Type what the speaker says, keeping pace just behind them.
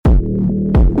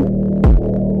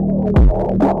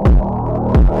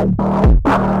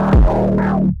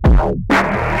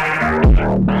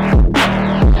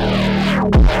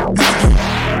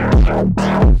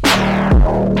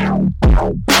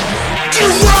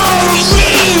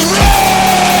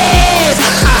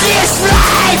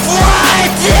life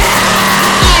one time.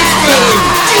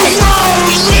 You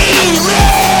only live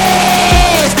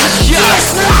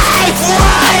this life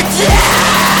one time.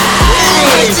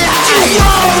 You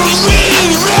only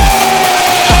live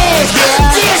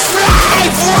this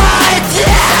life one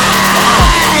time.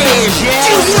 You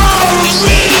only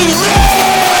live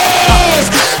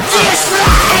this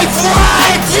life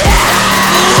one time.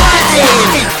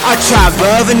 I tried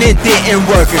loving it, didn't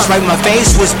work. It's like my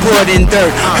face was poured in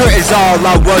dirt. Hurt is all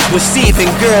I was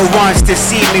receiving. Girl wants to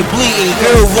see me bleeding.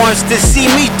 Girl wants to see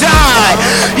me die.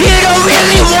 You don't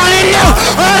really wanna know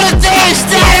all the things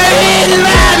that are in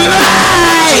my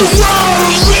mind. You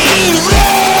only live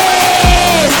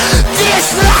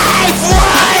this life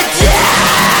one time.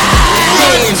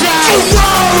 You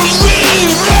only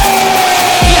live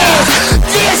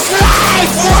this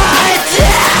life one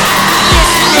time.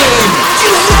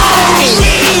 You only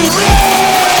live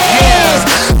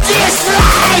this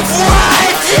life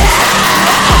one time.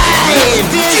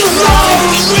 You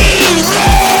only live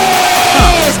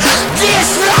this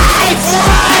life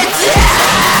one time.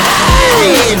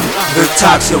 The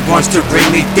toxic wants to bring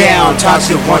me down.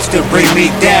 Toxic wants to bring me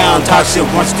down. Toxic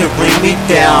wants to bring me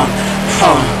down.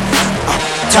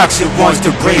 Toxic wants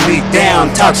to bring me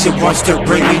down. Toxic wants to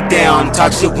bring me down.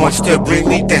 Toxic wants to bring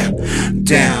me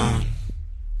down.